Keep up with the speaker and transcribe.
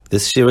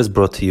This year is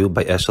brought to you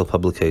by Eshel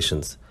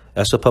Publications.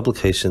 Eshel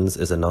Publications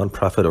is a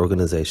non-profit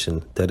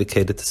organization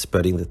dedicated to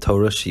spreading the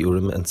Torah,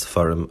 Shiurim, and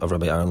Sefarim of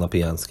Rabbi Aaron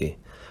Lopiansky.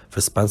 For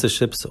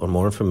sponsorships or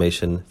more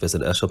information,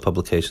 visit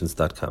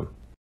eshelpublications.com.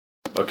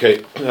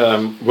 Okay,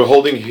 we're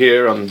holding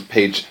here on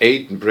page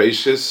 8 in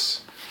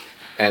Bereishis,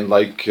 and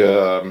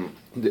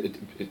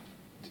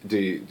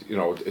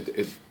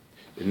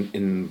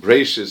in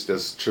Bereishis,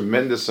 there's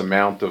tremendous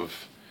amount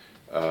of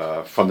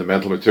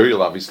fundamental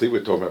material. Obviously, we're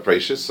talking about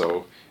Bereishis,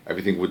 so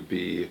everything would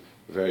be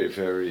very,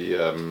 very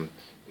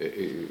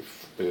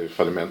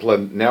fundamental.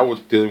 And now we're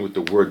dealing with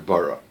the word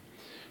bara.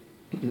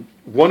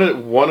 One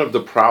of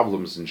the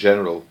problems in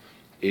general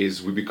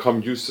is we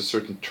become used to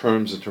certain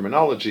terms and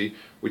terminology.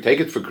 We take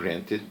it for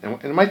granted,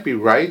 and it might be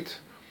right,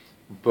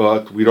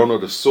 but we don't know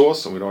the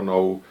source, and we don't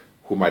know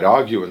who might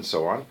argue, and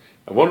so on.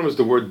 And one of them is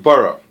the word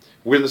bara.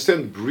 We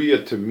understand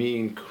bria to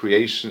mean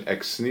creation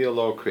ex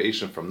nihilo,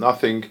 creation from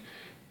nothing,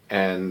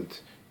 and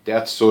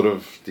that's sort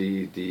of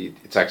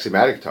it's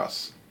axiomatic to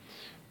us.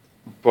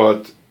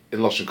 But in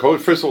Lashon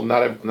Code, first of all,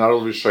 not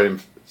all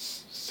Rishonim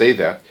say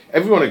that.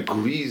 Everyone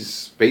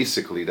agrees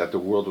basically that the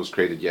world was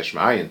created yesh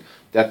ma'ayin.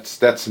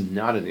 That's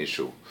not an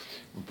issue.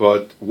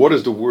 But what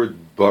does the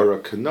word bara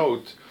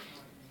connote?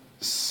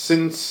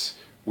 Since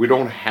we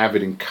don't have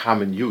it in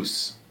common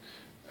use,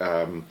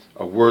 a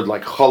word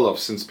like chalav,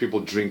 since people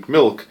drink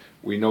milk,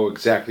 we know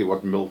exactly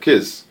what milk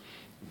is.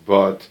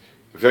 But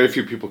very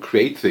few people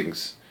create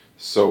things,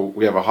 so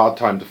we have a hard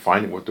time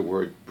defining what the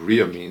word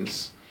bria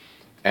means.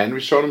 And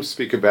Rishonim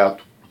speak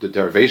about the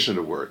derivation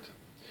of the word.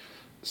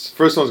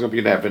 First one is going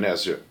to be an Even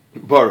Ezra.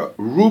 Bara,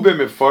 Rube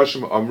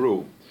mefarshim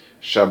amru,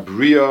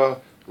 shabria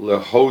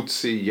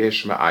lehotzi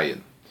yesh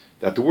ma'ayin.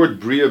 That the word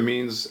bria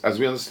means, as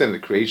we understand, the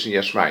creation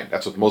yesh ma'ayin.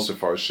 That's what most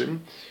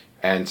mefarshim,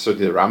 and so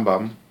the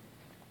Rambam,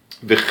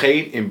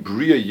 v'chein in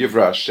bria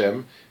yivra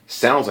Hashem,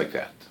 sounds like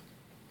that.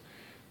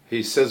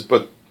 He says,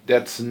 but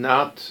that's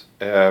not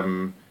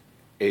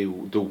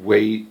the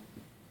way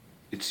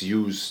it's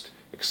used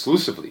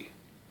exclusively.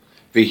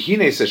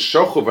 V'hine says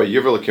shochu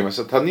v'yivra l'kim as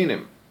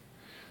taninim.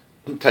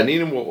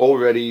 Taninim were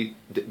already,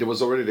 there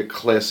was already the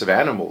class of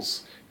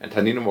animals, and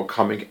taninim were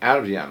coming out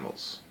of the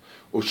animals.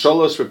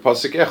 Ushalos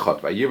v'pasik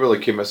echad v'yivra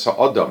l'kim as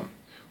ha'adam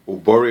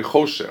u'bori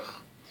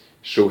choshech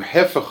shu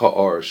hefech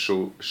ha'or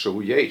shu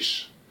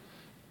yesh.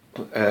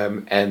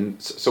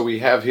 And so we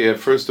have here,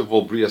 first of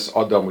all, Brias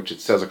Adam, which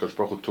it says HaKadosh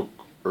Baruch Hu took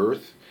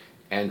earth,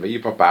 and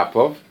Vayipap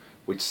Apov,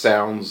 which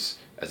sounds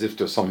as if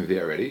there's something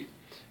there already.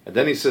 And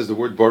then he says the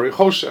word Bori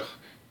Choshech.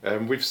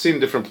 We've seen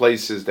different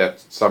places that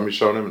some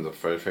Rishonim, in the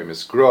very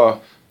famous Gra,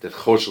 that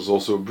Choshech is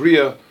also a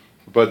Bria,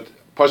 but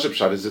Pashup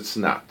Pshat is it's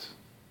not.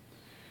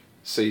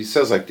 So he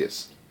says like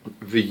this: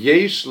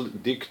 V'yesh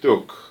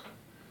diktuk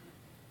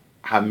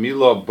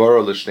hamila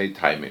bara l'shnei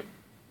taimim.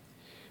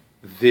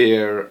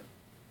 The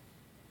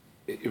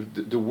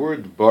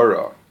word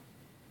bara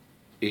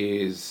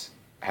has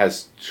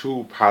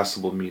two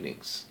possible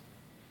meanings.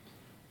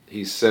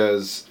 He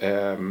says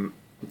Zeh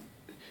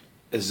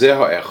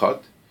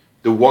ha'echad,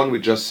 the one we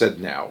just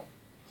said now,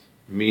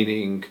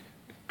 meaning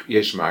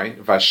yesh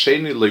ma'ayin,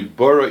 v'asheni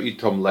le'bara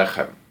itom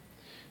lechem.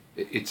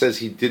 It says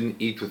he didn't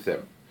eat with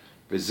them.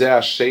 V'zeh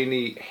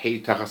ha'sheni hei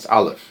tachas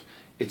aleph.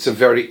 It's a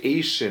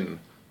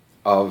variation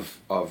of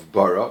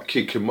bara.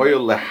 Ki kemoyo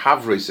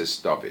lehavres es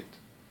David.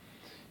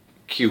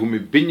 Ki hu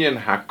mibinyan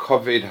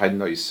ha'koved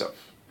ha'noisav.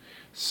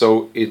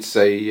 So it's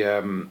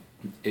another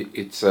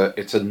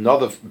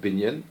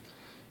binyan.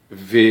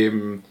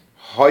 Vim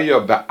haya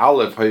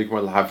ba'alef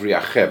hayikmal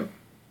havriachem.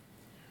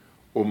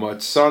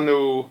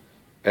 Umatzanu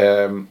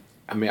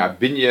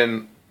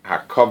me'abinyan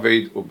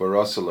ha'koved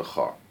ubarasa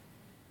lecha.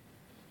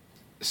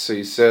 So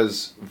he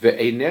says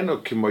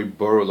ve'einenu kimoy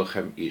boro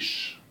lechem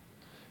ish.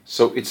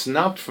 So it's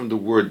not from the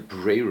word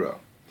breira,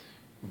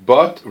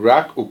 but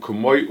rak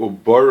u'kumoy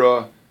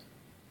ubara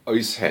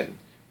oishen,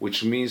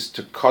 which means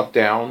to cut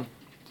down,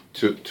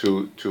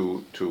 v'tamoy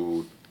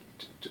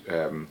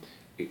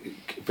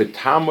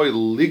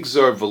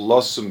ligzar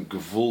v'losum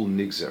gvul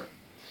nigzar.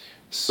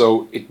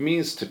 So it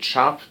means to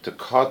chop, to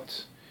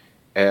cut.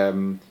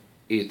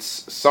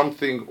 It's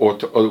something,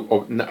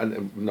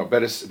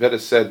 better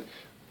said,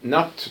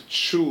 not to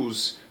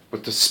choose,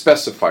 but to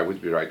specify would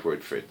be the right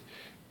word for it.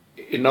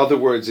 In other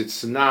words,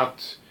 it's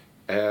not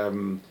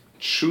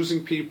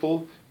choosing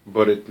people,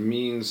 but it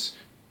means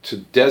to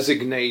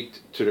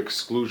designate to the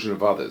exclusion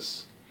of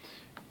others.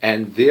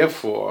 And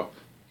therefore,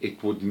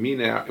 it would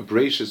mean,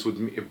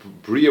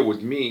 Bria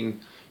would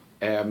mean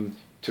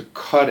to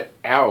cut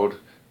out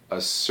a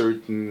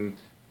certain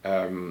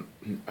a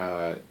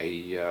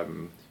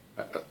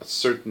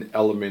certain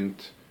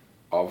element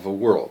of a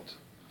world.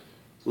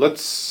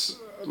 Let's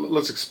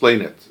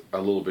explain it a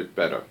little bit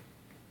better.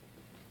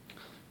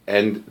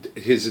 And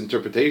his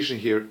interpretation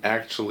here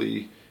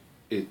actually,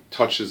 it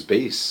touches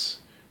base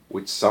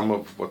with some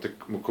of what the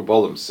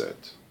Mukabalim said.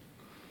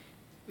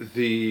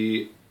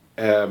 The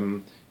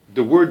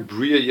word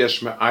Bria Yesh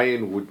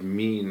Ma'ayin would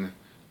mean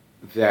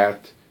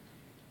that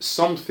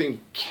something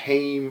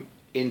came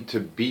into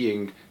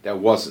being that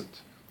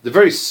wasn't. The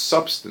very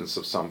substance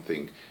of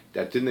something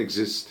that didn't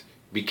exist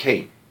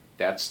became.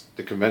 That's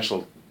the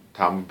conventional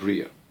Tam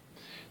Bria.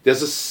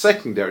 There's a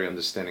secondary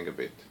understanding of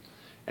it,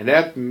 and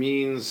that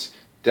means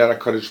that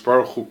HaKadosh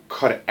Baruch Hu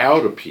cut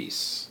out a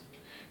piece.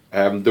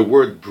 The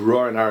word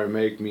bra in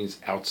Aramaic means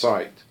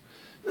outside.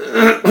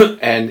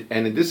 and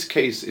in this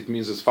case, it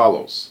means as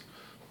follows.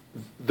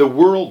 The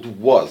world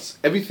was,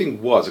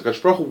 everything was,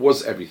 HaKadosh Baruch Hu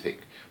was everything.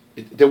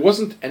 There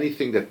wasn't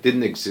anything that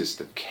didn't exist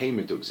that came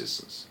into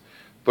existence.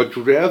 But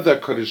rather,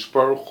 HaKadosh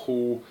Baruch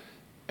Hu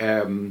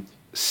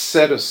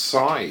set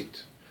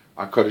aside,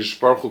 HaKadosh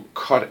Baruch Hu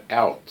cut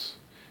out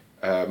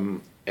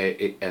an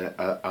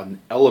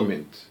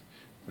element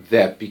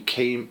that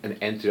became an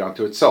entity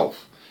unto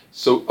itself.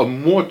 So a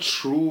more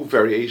true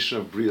variation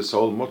of Bria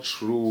Soul, a more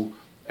true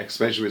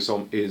explanation of Bria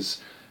Soul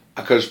is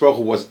HaKadosh Baruch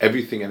Hu was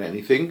everything and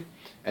anything,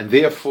 and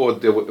therefore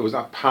it was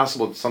not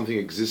possible that something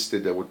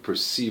existed that would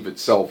perceive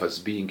itself as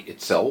being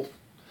itself.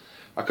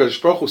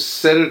 HaKadosh Baruch Hu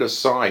set it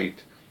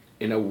aside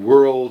in a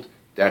world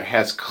that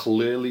has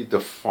clearly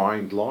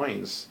defined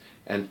lines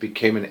and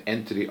became an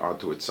entity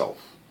unto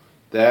itself.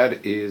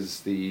 That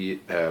is the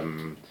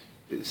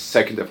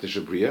second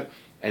definition of Bria,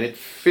 and it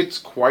fits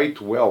quite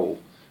well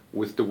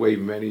with the way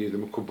many of the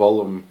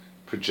Mekubalim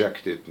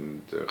project it.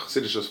 And the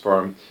Chassidish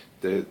farm,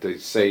 they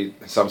say,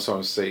 some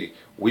songs say,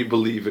 we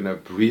believe in a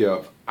Bria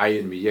of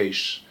Ayin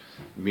Miyesh,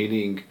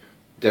 meaning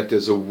that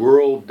there's a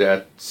world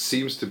that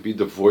seems to be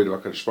devoid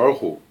of HaKadosh Baruch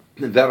Hu,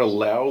 and that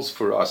allows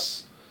for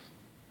us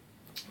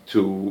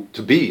to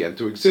be and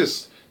to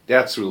exist.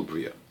 That's real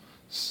Bria.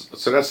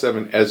 So that's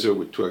Eben Ezra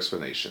with two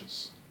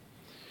explanations.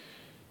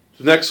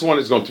 The next one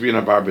is going to be in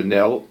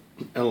Abarbanel,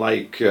 and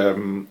like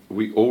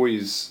we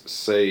always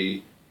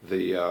say,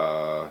 the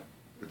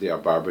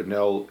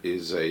Abarbanel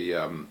is a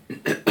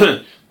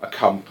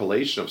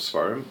compilation of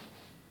Sfarim,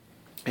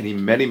 and he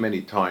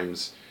many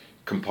times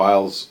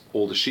compiles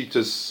all the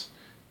Shitas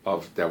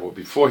of that were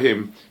before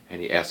him,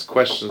 and he asks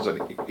questions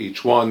on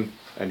each one,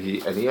 and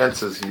he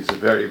answers. He's a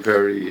very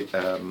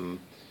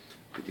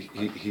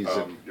he's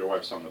your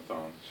wife's on the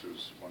phone. She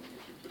was wondering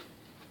if you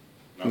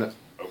could. No.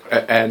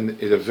 Okay. And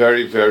it's a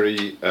very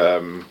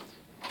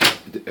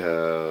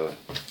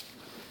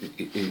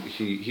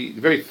he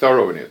very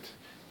thorough in it,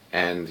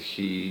 and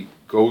he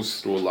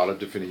goes through a lot of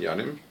different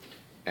inyanim,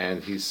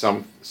 and he's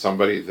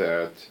somebody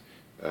that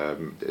a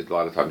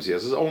lot of times he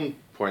has his own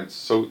points.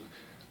 So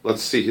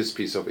let's see his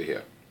piece over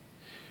here.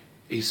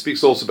 He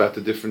speaks also about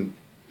the different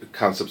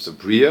concepts of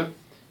Bria.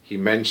 He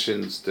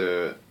mentions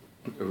the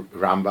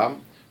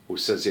Rambam, who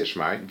says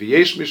Yeshmai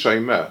v'yesh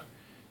mishaymer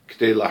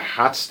k'dei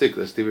lahatzdik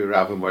l'stivi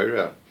Rav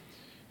Moira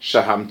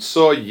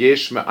shahamtso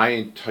yesh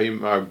me'ayin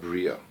toimar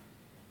Bria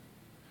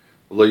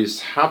lo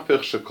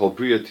yishapich shekol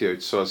Bria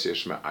tiyotzos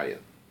yesh me'ayin.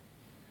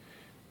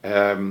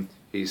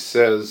 He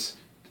says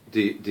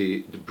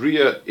the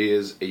Bria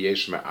is a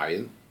yesh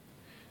me'ayin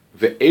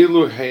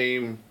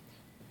ve'eluheim.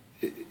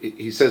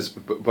 He says,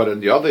 but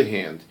on the other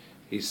hand,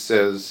 he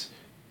says,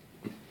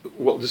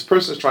 well, this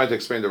person is trying to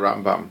explain the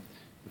Rambam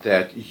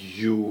that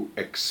you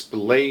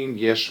explain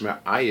yesh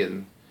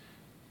me'ayin.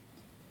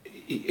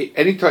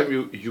 Anytime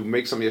you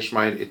make some yesh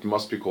me'ayin, it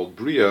must be called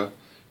Bria,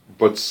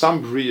 but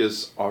some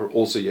Brias are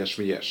also yesh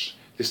me'yesh.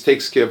 This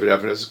takes care of it.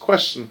 There's a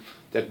question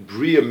that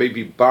Bria may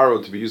be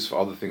borrowed to be used for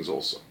other things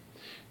also.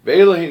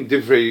 Ve'elahin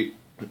divrei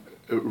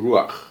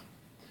ruach.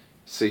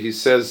 So he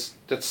says,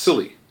 that's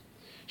silly.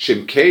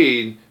 Shem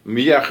kein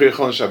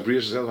miyachrichon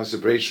shabriya shel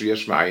hasebreishu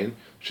yesh ma'ayin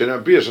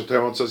shenabriya shel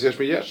temotzos yesh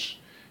me'yesh.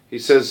 He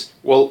says,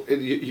 well,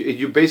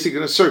 you're basically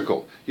in a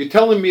circle. You're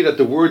telling me that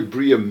the word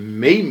Bria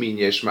may mean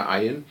Yesh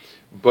Ma'ayin,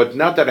 but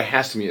not that it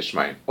has to mean Yesh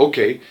Ma'ayin.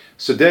 Okay,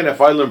 so then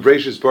if I learn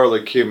Bereishis Bar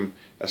Lakim,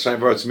 as Shayim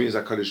Baratz means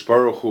that HaKadosh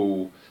Baruch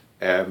Hu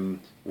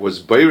was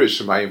Beirish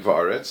Shemayim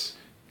Va'aretz,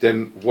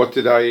 then what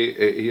did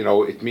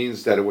it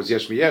means that it was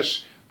Yesh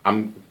Me'yesh.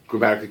 I'm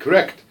grammatically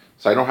correct.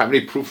 So I don't have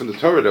any proof in the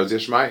Torah that it was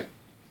Yesh Ma'ayin.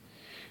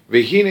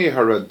 Vehine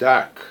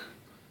haradak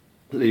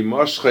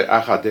limoshche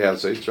achadei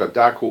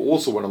Radak, who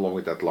also went along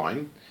with that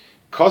line,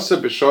 he says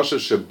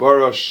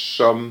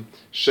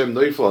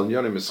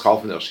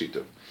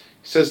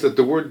that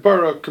the word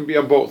bara can be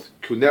on both.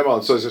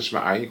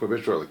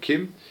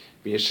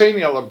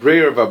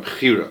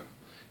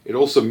 It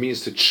also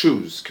means to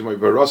choose. It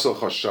also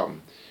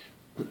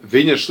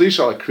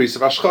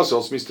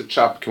means to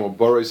chop.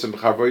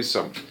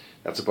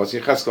 That's a passage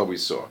in Cheskel we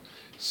saw.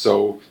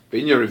 So, so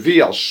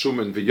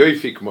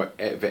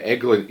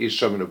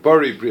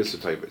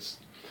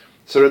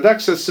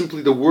Radak says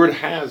simply the word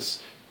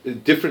has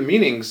different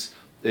meanings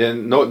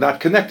and not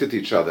connected to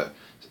each other.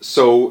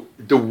 So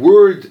the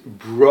word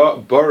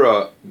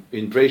bara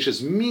in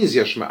Bereishis means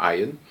yesh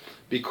me'ayin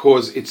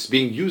because it's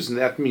being used in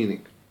that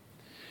meaning.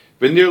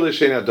 So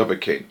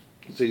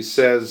he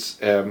says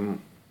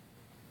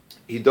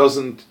he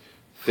doesn't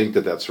think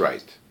that that's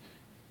right.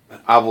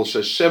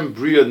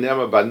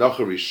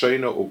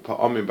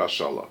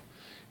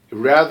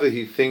 Rather,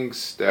 he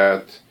thinks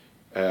that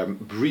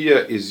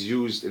Bria is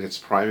used in its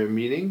primary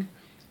meaning,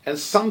 and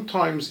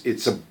sometimes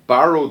it's a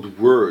borrowed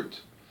word.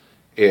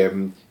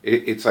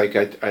 It's like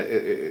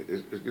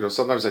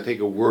sometimes I take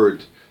a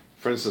word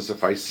For instance,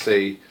 if I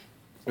say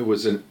it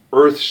was an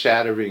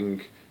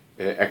earth-shattering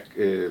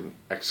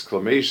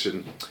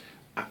exclamation,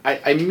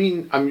 I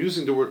mean, I'm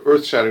using the word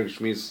earth-shattering, which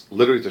means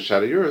literally to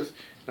shatter the earth,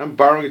 and I'm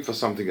borrowing it for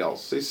something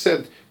else. They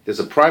said there's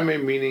a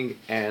primary meaning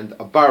and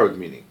a borrowed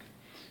meaning.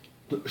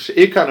 He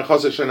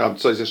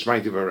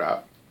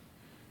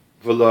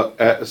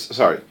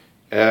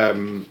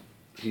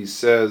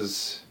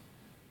says,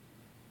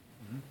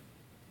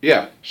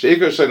 yeah. And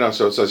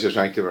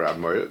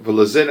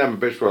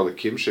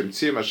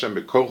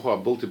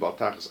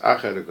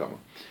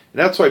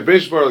that's why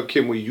Bereishis Bara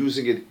Elokim, we're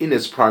using it in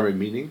its primary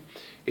meaning.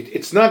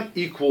 It's not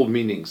equal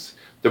meanings.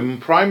 The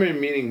primary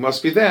meaning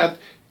must be that,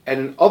 and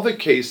in other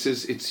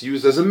cases, it's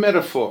used as a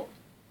metaphor.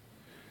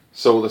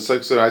 So let's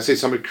say I say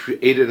somebody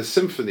created a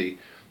symphony.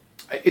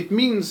 It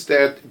means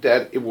that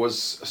it was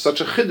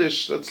such a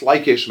chiddush that's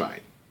like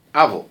Yeshmai,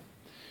 Aval.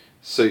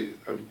 So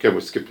again,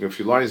 we're skipping a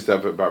few lines there,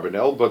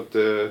 Barbanel, but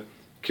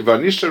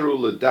Kivanisharu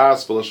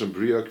ledas b'lashon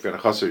bria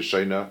k'vanachasar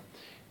yishayna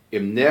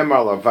im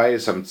ne'emar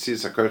lavayis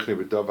hamtzias hakochni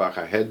b'dova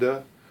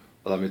ha'heda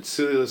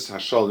l'mitzilis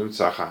hashal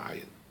nimtzach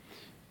ha'ayin.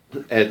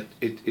 And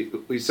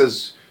he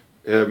says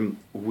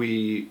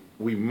we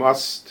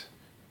must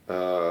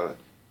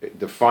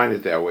define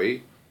it that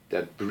way,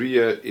 that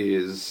bria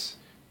is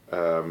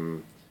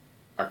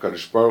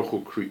HaKadosh Baruch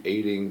Hu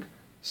creating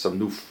some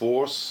new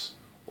force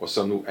or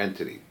some new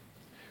entity.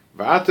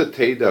 I'm not sure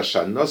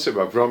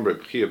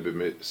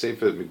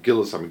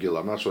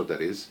what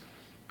that is.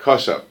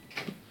 Kasha.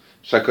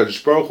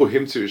 HaKadosh Baruch Hu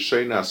himtzi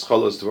rishayna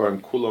aschalas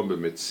dvarim kulam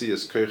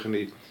b'metzias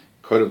kochni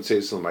kodem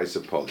tzeisel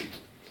ma'aseh poli.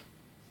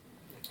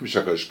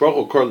 HaKadosh Baruch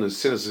Hu kol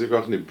nesinas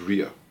zikochni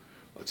bria.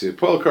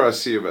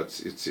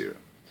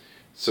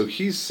 So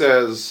he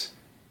says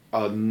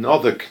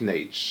another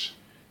knech,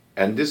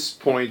 and this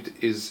point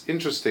is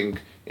interesting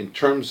in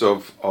terms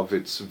of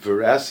its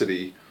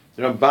veracity.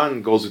 The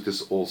Ramban goes with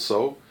this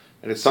also,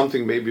 and it's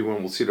something maybe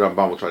when we'll see the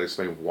Ramban, we'll try to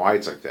explain why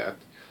it's like that.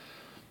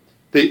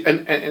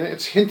 And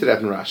it's hinted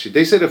at in Rashi.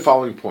 They say the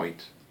following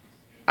point: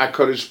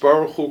 HaKadosh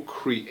Baruch Hu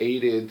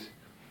created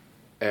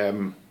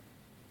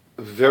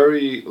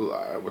very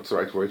what's the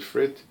right word for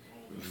it?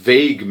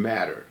 Vague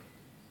matter.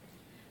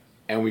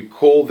 And we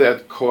call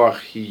that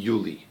koach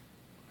hiyuli,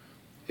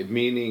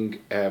 meaning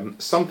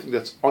something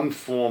that's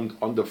unformed,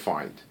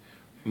 undefined.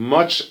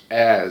 Much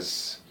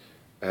as,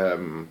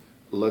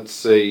 let's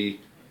say,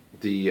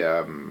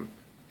 you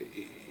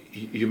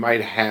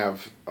might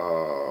have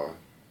a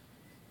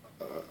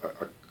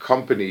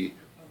company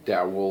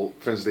that will,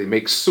 for instance, they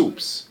make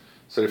soups.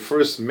 So they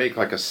first make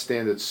like a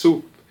standard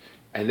soup,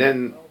 and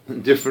then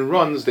in different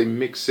runs they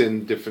mix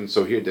in different.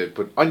 So here they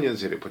put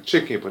onions, here they put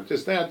chicken, here they put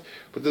this, that.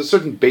 But there's a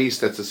certain base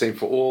that's the same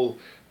for all,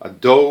 a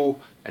dough,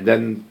 and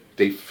then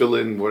they fill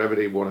in whatever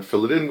they want to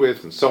fill it in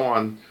with, and so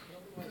on.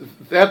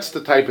 That's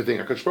the type of thing.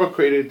 HaKadosh Baruch Hu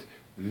created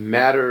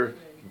matter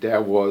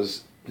that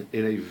was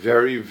in a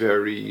very,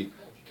 very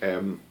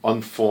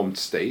unformed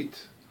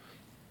state,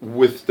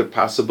 with the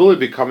possibility of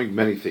becoming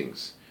many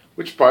things,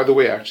 which, by the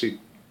way, actually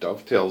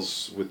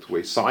dovetails with the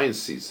way science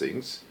sees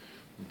things.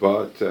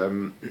 But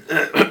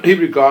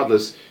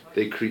regardless,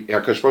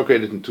 HaKadosh Baruch Hu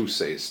created in two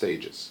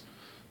stages.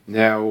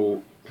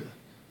 Now,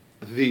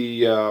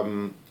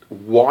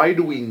 why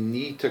do we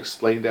need to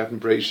explain that in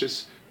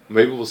Bereishis?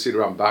 Maybe we'll see the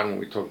Ramban when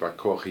we talk about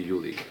Koach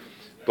Hiyuli.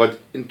 But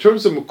in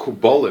terms of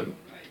Mekubalim,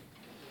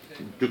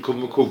 the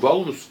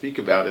Mekubalim speak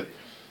about it.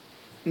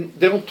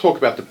 They don't talk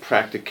about the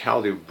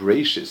practicality of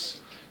Bereishis,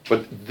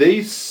 but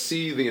they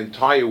see the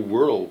entire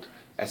world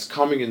as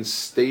coming in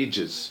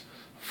stages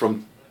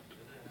from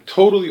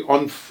totally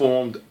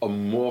unformed,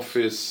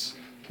 amorphous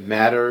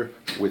matter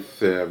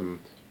with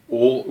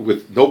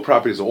no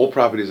properties, all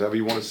properties, however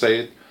you want to say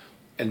it,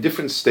 and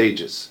different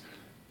stages.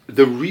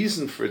 The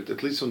reason for it,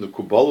 at least from the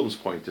Kabbalah's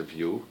point of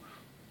view,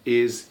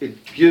 is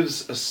it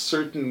gives a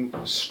certain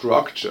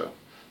structure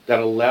that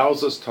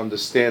allows us to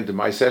understand the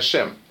Ma'aseh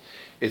Hashem.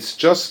 It's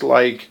just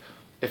like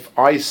if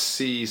I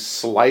see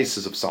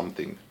slices of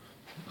something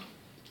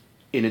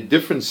in a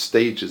different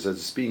stages as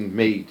it's being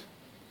made,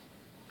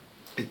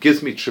 it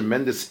gives me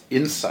tremendous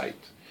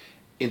insight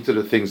into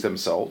the things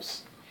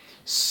themselves.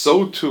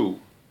 So too,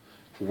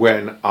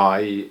 when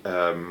I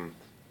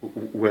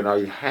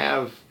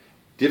have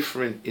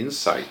different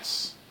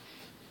insights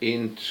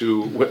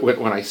into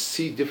when I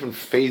see different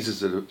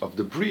phases of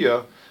the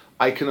Bria,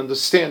 I can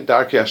understand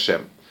Darkei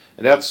Hashem,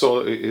 and that's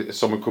so.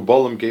 Some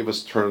Kabbalim gave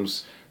us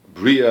terms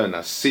Bria and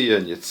Asiya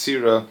and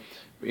Yetzira.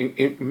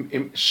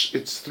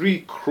 It's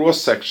three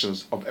cross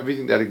sections of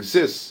everything that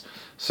exists,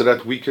 so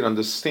that we can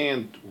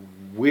understand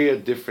where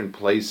different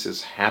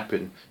places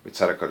happen with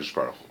HaKadosh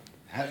Baruch Hu.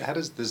 How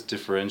does this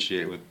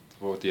differentiate with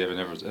what the Even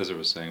Ezra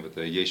was saying with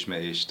the Yesh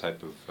Me'esh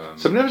type of...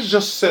 So Even Ezra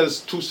just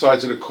says two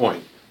sides of the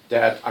coin,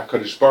 that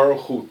HaKadosh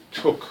Baruch Hu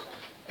took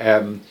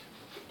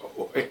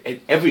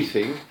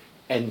everything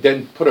and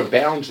then put a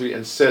boundary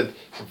and said,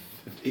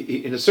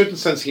 in a certain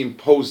sense, he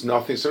imposed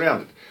nothing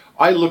around it.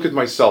 I look at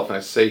myself and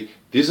I say,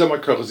 these are my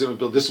kochazim,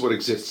 this is what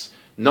exists.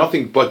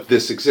 Nothing but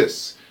this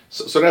exists.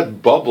 So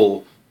that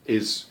bubble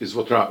is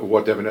what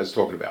Even Ezra is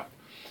talking about.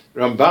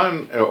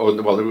 Ramban,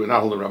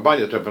 not only Ramban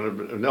yet,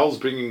 but Nell's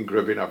bringing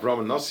Rabbi Avram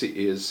and Nasi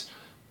is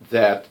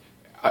that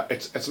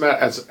it's as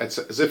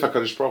if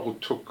HaKadosh Baruch Hu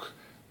took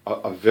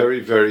a very,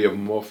 very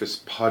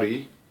amorphous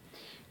putty,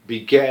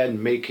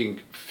 began making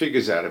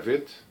figures out of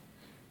it,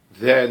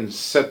 then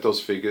set those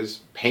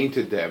figures,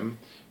 painted them,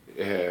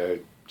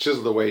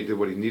 chiseled away, did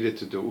what he needed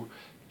to do.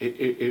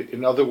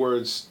 In other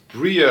words,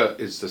 Bria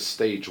is the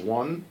stage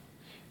one,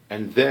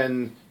 and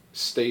then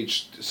so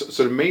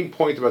the main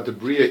point about the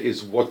Bria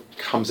is what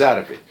comes out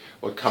of it.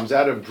 What comes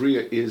out of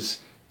Bria is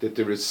that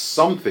there is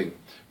something,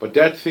 but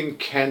that thing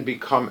can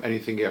become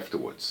anything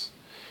afterwards.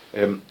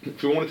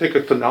 If you want to take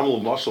a phenomenal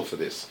muscle for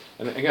this,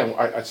 and again,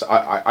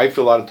 I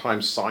feel a lot of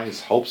times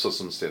science helps us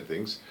understand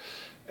things.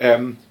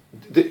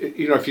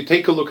 If you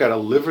take a look at a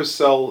liver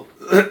cell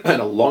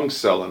and a lung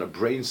cell and a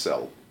brain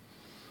cell,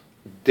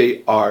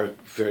 they are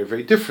very,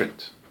 very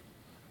different.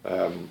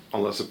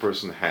 Unless a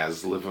person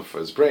has liver for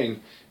his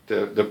brain,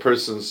 the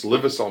person's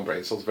liver cell and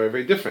brain cells are very,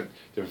 very different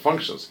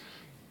functions.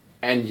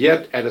 And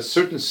yet, at a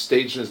certain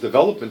stage in its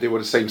development, they were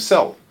the same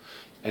cell.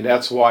 And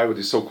that's why with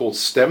the so-called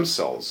stem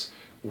cells,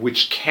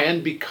 which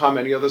can become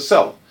any other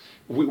cell.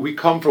 We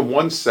come from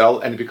one cell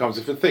and it becomes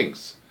different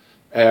things.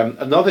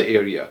 Another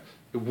area,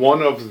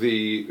 one of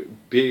the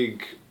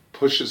big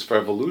pushes for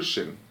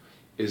evolution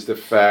is the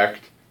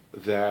fact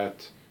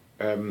that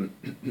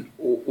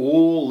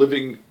all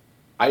living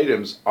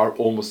items are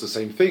almost the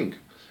same thing.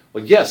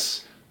 Well,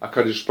 yes,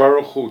 HaKadosh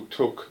Baruch Hu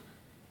took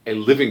a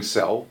living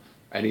cell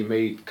and he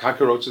made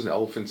cockroaches and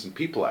elephants and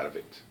people out of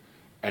it.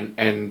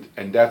 And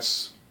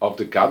that's of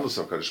the godless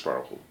of HaKadosh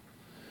Baruch Hu.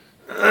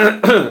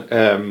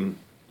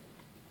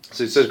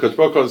 So it says,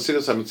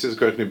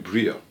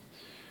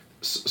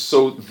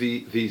 so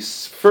the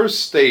first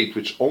state,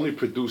 which only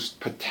produced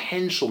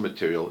potential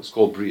material, is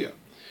called Bria.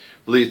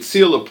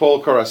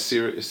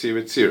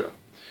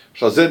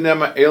 שעל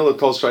נאמר אלה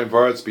תול שיים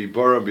וארץ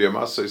בעיבורם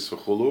בימאסוס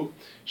וכולו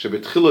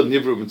שבתחילה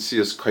נבראו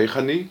מציאס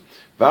כוחני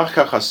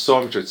ואחר כך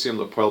הסום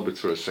שיוצאים לפועל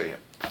בתורותיהם.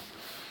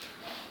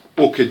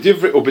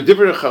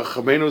 ובדברי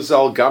חכמינו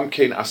ז"ל גם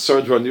כן 10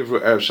 דבר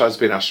נבראו ערב ש"ס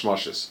בין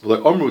השמשות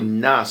ולא אמרו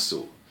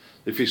נעשו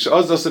לפי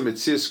שאז נעשה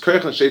מציאס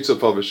כוחני שיצאו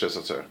לפועל בשש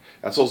הצורך.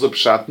 That's also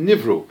pshat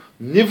nivru.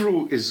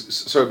 Nivru is,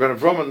 so Ben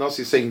Avram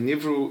Nasi is saying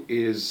nivru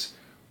is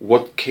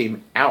what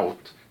came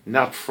out,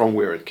 not from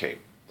where it came.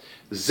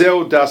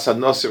 זהו דס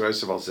הנוסי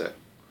רעשב על זה.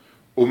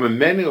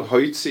 וממנו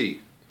הויצי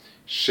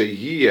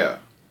שיהיה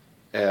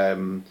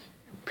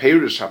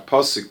פירוש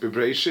הפוסק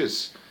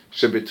בבראשיס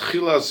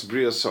שבתחילת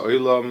בריאת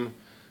העולם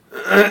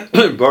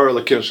ברא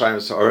אלוקים שמיים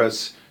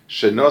וארץ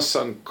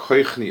שנוסן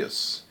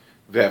כוחניוס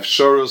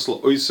ואפשרוס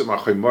לאויסם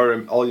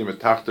החומרים על יום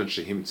התחתון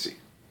שהמציא.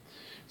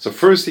 So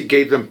first he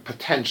gave them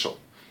potential.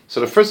 So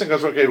the first thing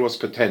God gave was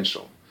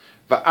potential.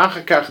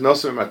 ואחר כך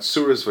נוסם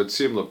מהצורס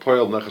ויוצאים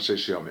לפועל נחשי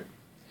שיומים.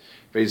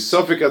 Again,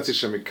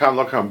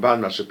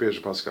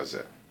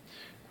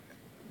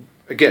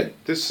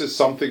 this is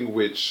something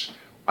which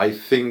I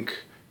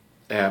think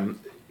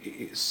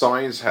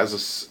science has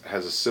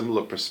a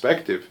similar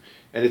perspective,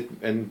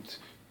 and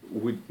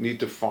we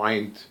need to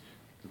find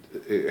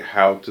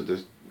how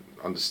to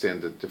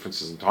understand the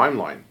differences in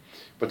timeline.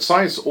 But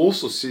science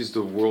also sees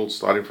the world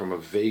starting from a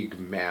vague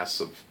mass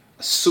of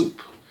a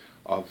soup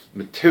of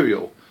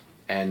material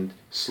and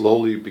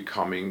slowly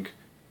becoming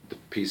the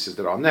pieces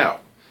that are now.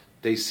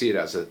 They see it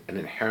as an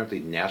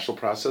inherently natural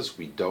process.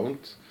 We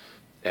don't.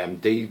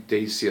 And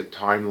they see a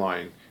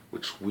timeline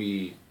which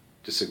we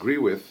disagree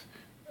with.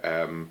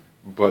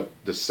 But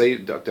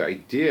the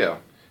idea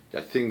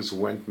that things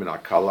went min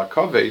akal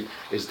lakaveh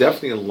is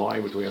definitely in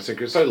line with the way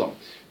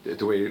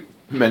the way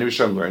many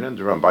Rishonim learn, and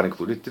the Ramban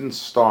included, it didn't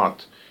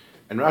start.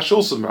 And Rashi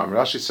also,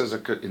 Rashi says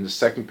in the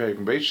second paragraph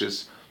in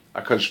Bereishis,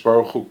 HaKadosh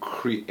Baruch Hu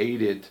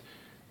created,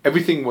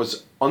 everything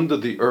was under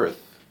the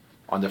earth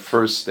on the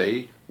first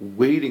day,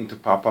 waiting to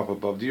pop up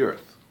above the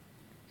earth.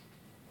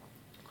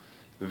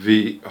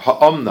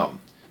 Ha'omnam,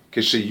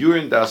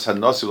 k'sheyurin das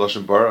hanasi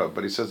l'shem bara,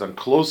 but he says on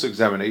close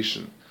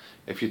examination,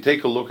 if you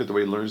take a look at the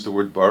way he learns the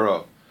word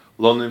bara,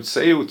 lo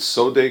nimtzeu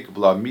tzodek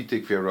v'la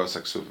mitik v'yaros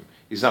haksuvim.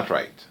 He's not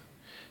right.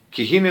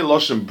 Kihine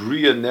l'shem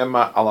bria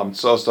nema al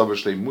amtzos davar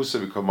shlei musa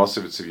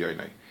v'komasa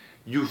v'tzivyoinei.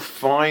 You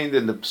find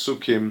in the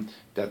psukim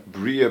that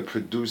bria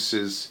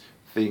produces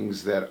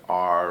things that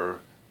are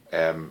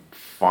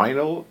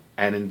final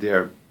and in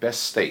their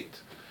best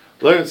state.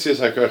 And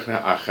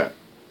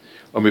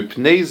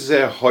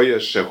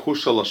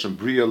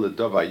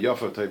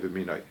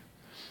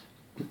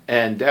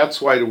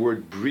that's why the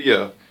word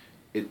bria,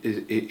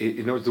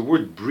 the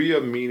word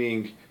bria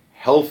meaning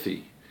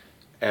healthy.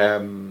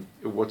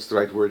 What's the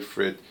right word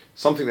for it?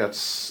 Something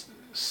that's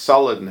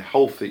solid and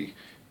healthy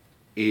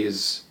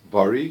is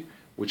bari,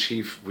 which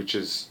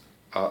is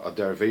a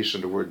derivation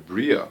of the word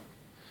bria.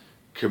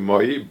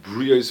 Kemoi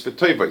bria is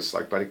v'toivos,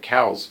 like by the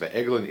cows,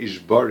 ve'eglin ish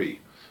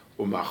bari,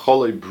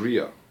 u'macholei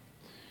bria,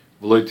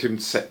 v'loitim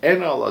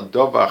tse'ena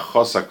l'adova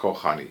chosa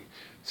kochani.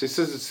 So he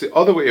says it's the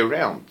other way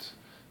around.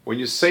 When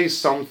you say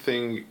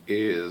something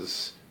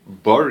is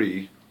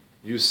bari,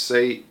 you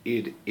say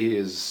it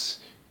is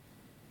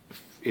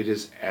it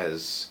is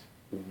as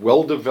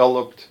well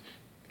developed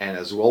and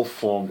as well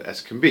formed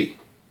as can be.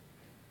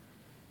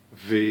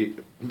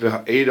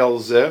 V'ha'ed al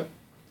zeh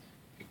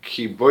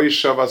ki boi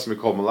shavas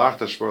mikol malach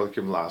tashbor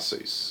lakim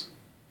lasis.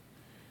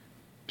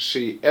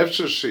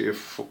 She'efshar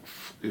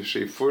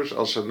she'ifurish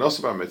al shanos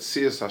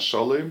ba'metzias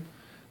hasholim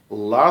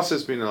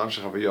lasis min alam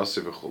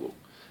shechavayose v'chulu.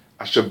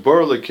 Asher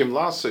bor lakim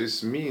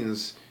lasis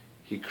means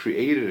he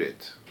created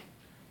it.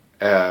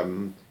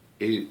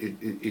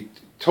 It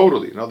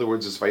totally, in other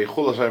words, it's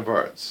vayichul Hashem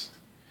v'aretz.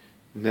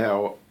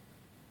 Now,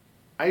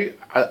 I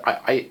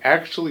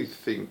actually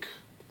think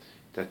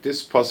that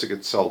this pasuk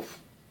itself,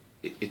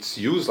 it's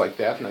used like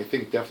that, and I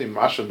think definitely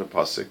Masha in the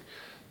pasuk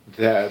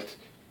that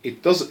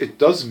it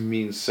does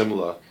mean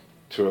similar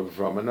to Rav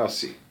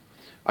Ramanasi.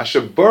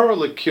 Asher bara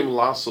lekim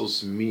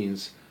lasos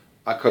means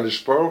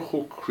HaKadosh Baruch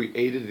Hu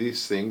created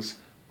these things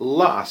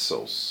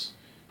lasos,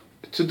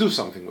 to do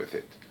something with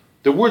it.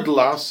 The word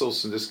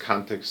lasos in this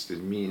context,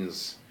 it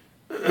means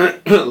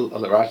like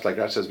Rash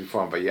says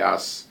before in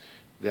Vayas,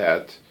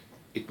 that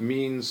it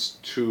means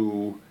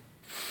to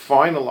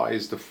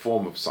finalize the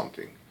form of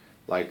something,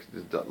 like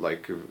Tziparnov.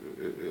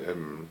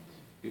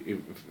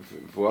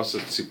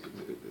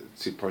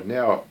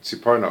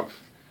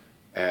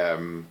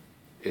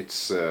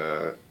 It's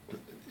the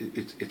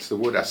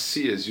word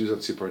asiya is used on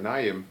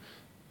Tziparnayim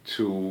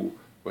to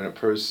when a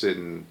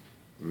person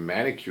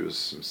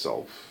manicures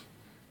himself.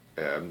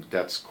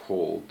 That's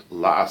called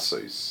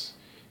la'asais.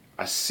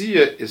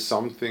 Asiya is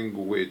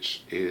something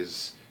which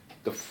is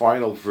the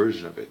final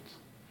version of it.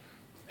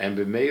 And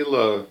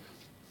b'meila,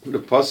 the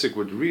pasuk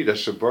would read,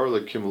 Asher bar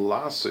lekim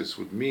la'asais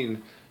would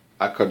mean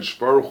HaKadosh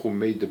Baruch Hu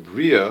made the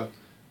bria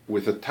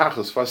with a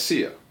tachas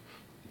v'asiya.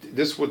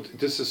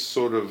 This is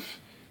sort of,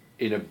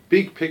 in a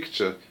big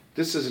picture,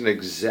 this is an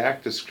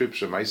exact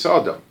description of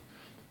Yesodei,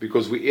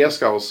 because we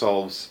ask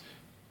ourselves,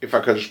 if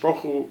HaKadosh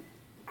Baruch Hu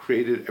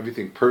created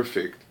everything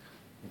perfect,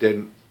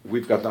 then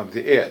we've got nothing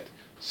to add.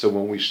 So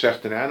when we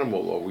shecht an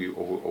animal or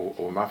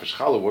mafish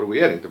challah, what are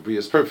we adding? The bria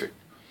is perfect.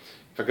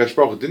 If HaKadosh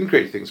Baruch Hu didn't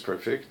create things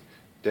perfect,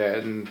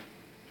 then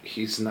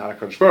he's not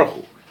HaKadosh Baruch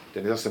Hu.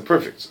 Then he's less than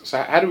perfect.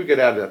 So how do we get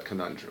out of that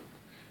conundrum?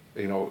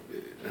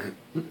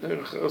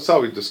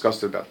 So we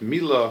discussed about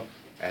Milah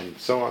and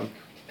so on.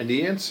 And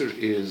the answer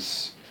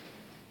is,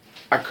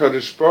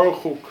 HaKadosh Baruch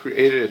Hu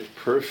created it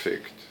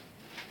perfect.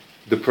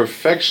 The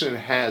perfection it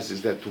has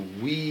is that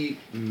we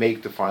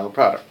make the final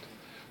product.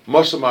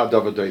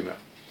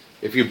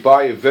 If you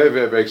buy a very,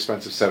 very, very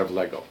expensive set of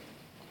Lego,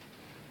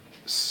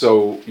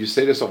 so you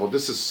say to yourself, well,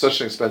 this is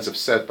such an expensive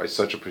set by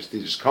such a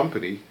prestigious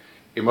company,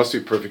 it must be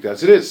perfect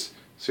as it is.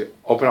 So you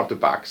open up the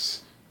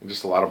box, and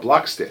just a lot of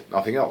blocks there,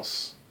 nothing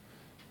else.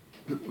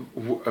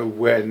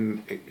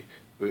 When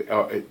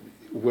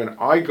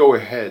I go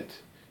ahead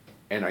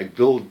and I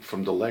build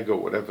from the Lego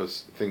whatever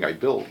thing I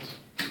build,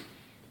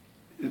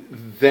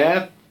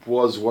 that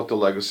was what the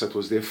Lego set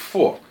was there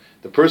for.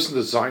 The person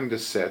designing the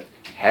set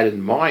had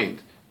in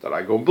mind that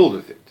I go and build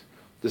with it.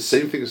 The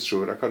same thing is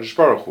true with HaKadosh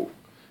Baruch Hu.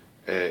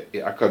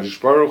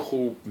 HaKadosh Baruch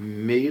Hu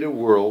made a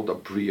world, a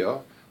bria,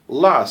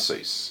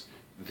 la'asais,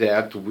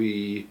 that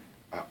we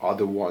are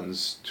the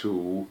ones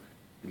to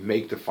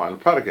make the final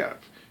product out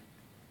of.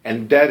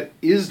 And that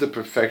is the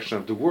perfection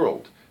of the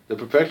world. The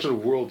perfection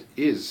of the world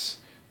is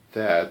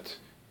that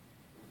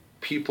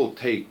people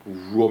take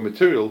raw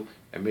material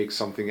and make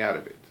something out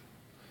of it.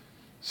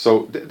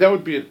 So that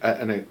would be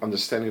an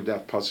understanding of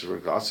that passage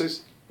of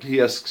glasses. He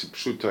asks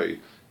Pshutai,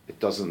 it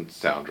doesn't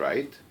sound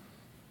right.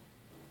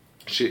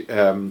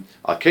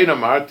 Al-Keina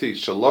Marti,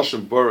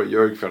 Shaloshim Bora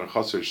Yorik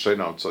Fernachasur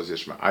Shena Amtzos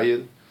Yesh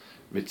Ma'ayin,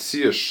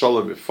 Mitzia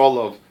Shalom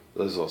B'Folov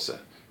Lezose.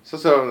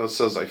 So it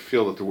says, I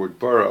feel that the word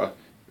Bora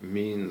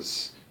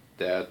means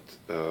that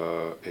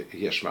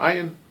Yesh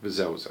Ma'ayin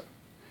V'Zeuze.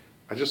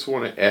 I just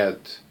want to add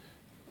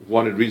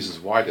one of the reasons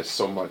why there's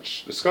so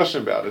much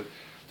discussion about it.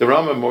 The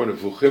Rambam Mor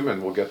Nevuchim,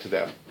 and we'll get to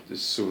that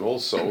soon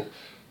also,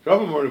 the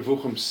Rambam Mor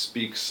Nevuchim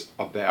speaks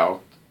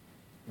about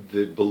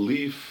the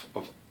belief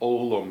of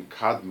Olam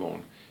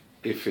Kadmon,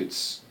 if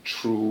it's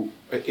true,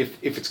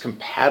 if it's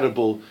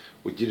compatible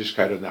with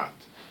Yiddishkeit or not.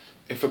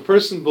 If a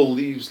person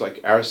believes, like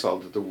Aristotle,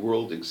 that the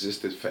world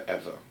existed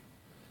forever,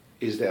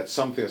 is that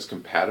something that's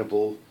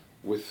compatible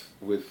with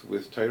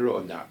Torah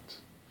or not?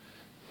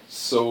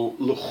 So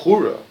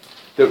l'chura,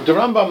 the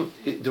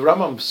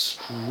Rambam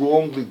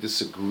strongly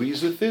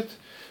disagrees with it,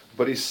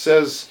 but he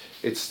says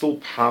it's still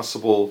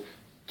possible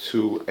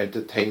to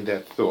entertain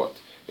that thought.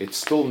 It's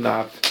still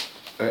not.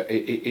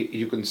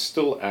 You can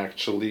still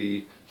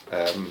actually.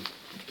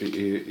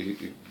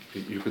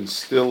 You can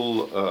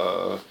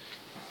still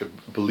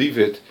believe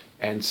it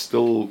and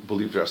still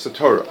believe the rest of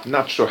Torah. I'm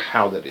not sure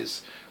how that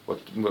is.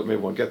 Maybe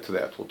we'll get to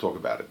that. We'll talk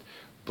about it.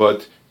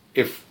 But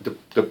if the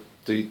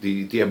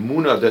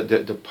Emunah,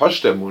 the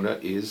Pashta Emunah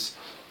is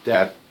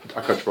that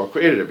HaKadosh Baruch Hu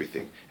created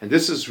everything, and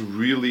this is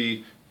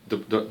really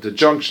the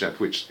junction at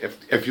which,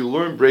 if you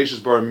learn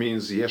Bereishis bar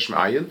means Yesh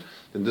Ma'ayin,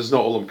 then there's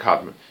no Olam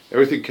Kadmon.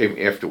 Everything came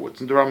afterwards.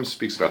 And the Rambam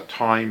speaks about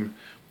time,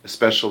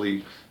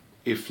 especially.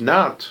 If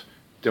not,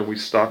 then we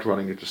start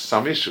running into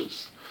some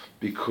issues,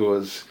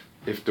 because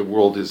if the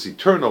world is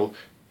eternal.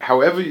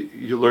 However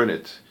you learn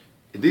it,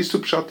 in these two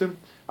pshatim,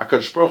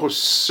 HaKadosh Baruch Hu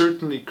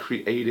certainly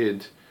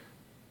created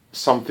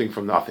something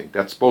from nothing.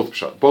 That's both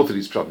of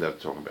these pshatim that we're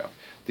talking about.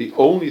 The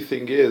only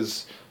thing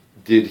is,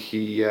 did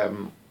he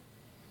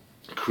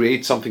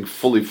create something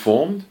fully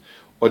formed,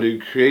 or did he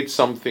create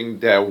something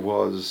that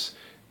was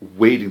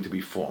waiting to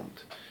be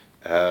formed?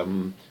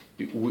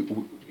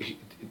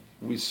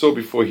 We saw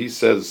before, he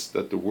says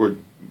that the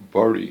word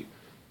bari,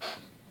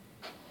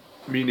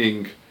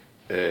 meaning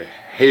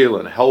hale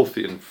and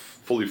healthy and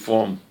fully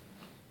formed,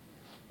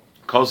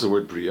 comes the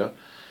word bria.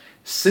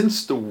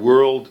 Since the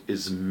world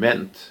is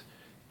meant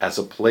as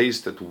a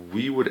place that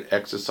we would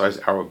exercise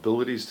our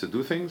abilities to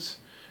do things,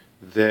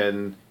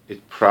 then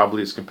it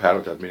probably is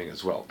compatible to that meaning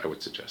as well, I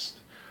would suggest.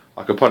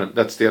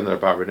 That's the end of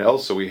the Barinel.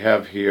 So we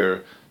have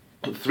here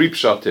three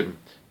pshatim,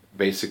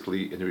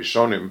 basically in the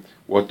Rishonim,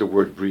 what the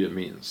word bria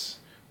means.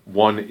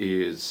 One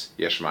is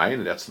yesh ma'ayin,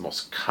 and that's the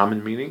most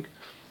common meaning.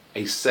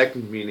 A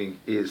second meaning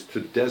is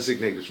to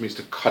designate, which means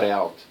to cut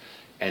out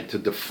and to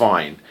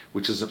define,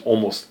 which is an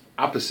almost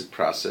opposite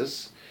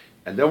process.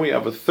 And then we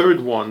have a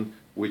third one,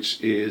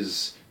 which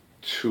is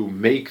to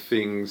make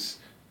things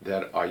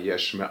that are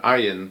yesh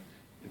ma'ayin,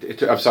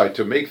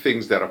 to make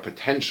things that are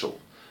potential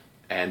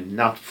and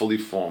not fully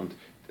formed.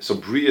 So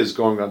bria is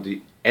going on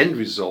the end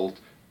result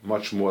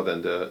much more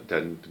than the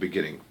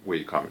beginning, where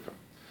you're coming from.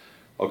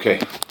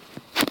 Okay.